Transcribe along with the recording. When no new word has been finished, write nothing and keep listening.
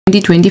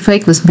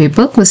2025 question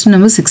paper, question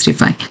number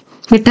 65.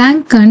 The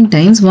tank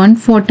contains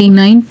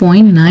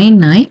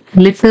 149.99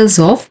 liters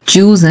of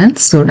juice and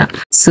soda.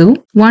 So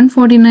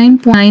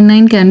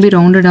 149.99 can be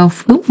rounded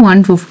off to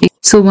 150.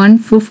 So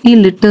 150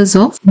 liters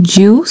of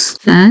juice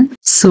and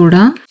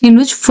soda, in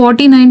which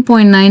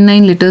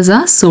 49.99 liters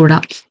are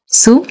soda.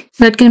 So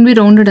that can be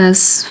rounded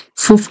as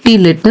 50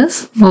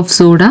 liters of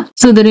soda.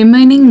 So the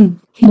remaining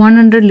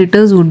 100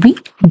 liters would be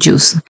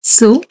juice.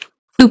 So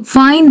to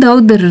find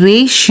out the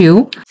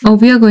ratio, what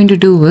we are going to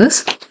do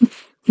is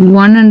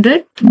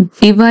 100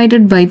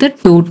 divided by the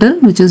total,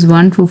 which is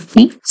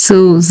 150.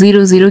 So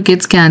 0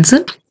 gets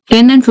cancelled.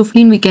 10 and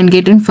 15 we can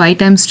get in 5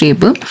 times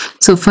table.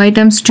 So 5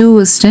 times 2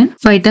 is 10,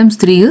 5 times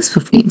 3 is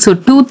 15. So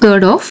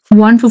 2/3 of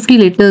 150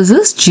 liters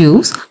is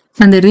juice,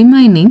 and the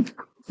remaining,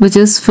 which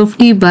is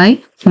 50 by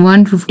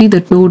 150,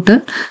 the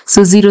total.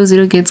 So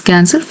 0 gets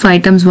cancelled.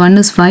 5 times 1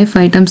 is 5,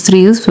 5 times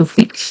 3 is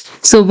 15.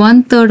 So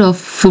 1/3 of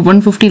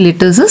 150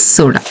 liters is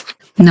soda.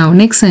 Now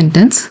next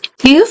sentence.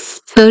 If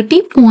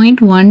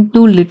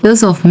 30.12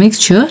 liters of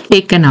mixture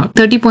taken out,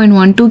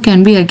 30.12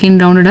 can be again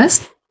rounded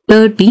as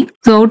 30.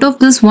 So out of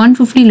this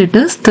 150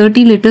 liters,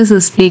 30 liters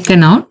is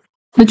taken out,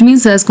 which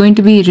means there's going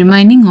to be a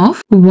remaining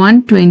of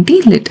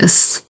 120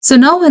 liters. So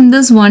now in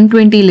this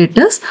 120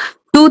 liters,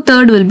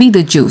 2/3 will be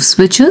the juice,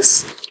 which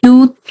is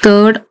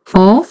 2/3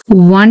 of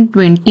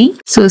 120.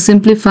 So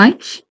simplify.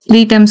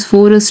 3 times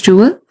 4 is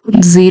 12,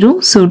 0.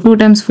 So 2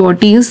 times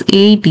 40 is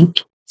 80.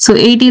 So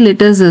 80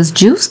 liters is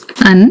juice,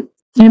 and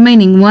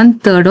remaining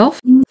 1/3 of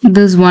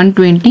this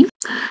 120,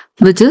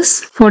 which is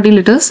 40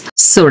 liters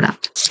soda.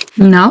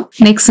 Now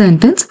next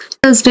sentence.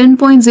 This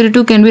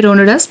 10.02 can be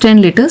rounded as 10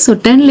 liters. So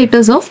 10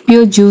 liters of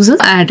pure juice is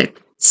added.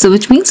 So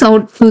which means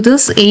out to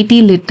this 80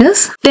 liters,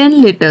 10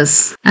 liters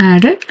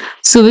added.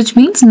 So which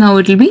means now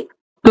it will be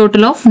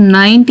total of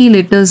 90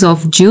 liters of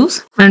juice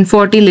and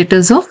 40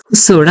 liters of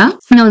soda.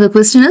 Now the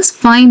question is,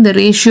 find the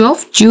ratio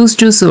of juice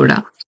to soda.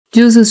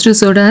 Juice is to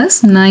soda is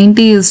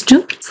 90 is to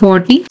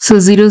 40. So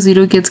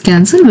 0 gets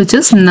cancelled, which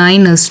is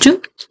 9 is to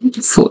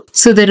 4.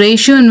 So the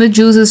ratio in which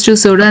juice is to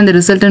soda and the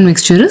resultant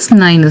mixture is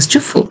 9 is to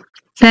 4.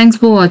 Thanks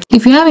for watching.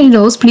 If you have any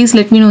doubts, please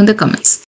let me know in the comments.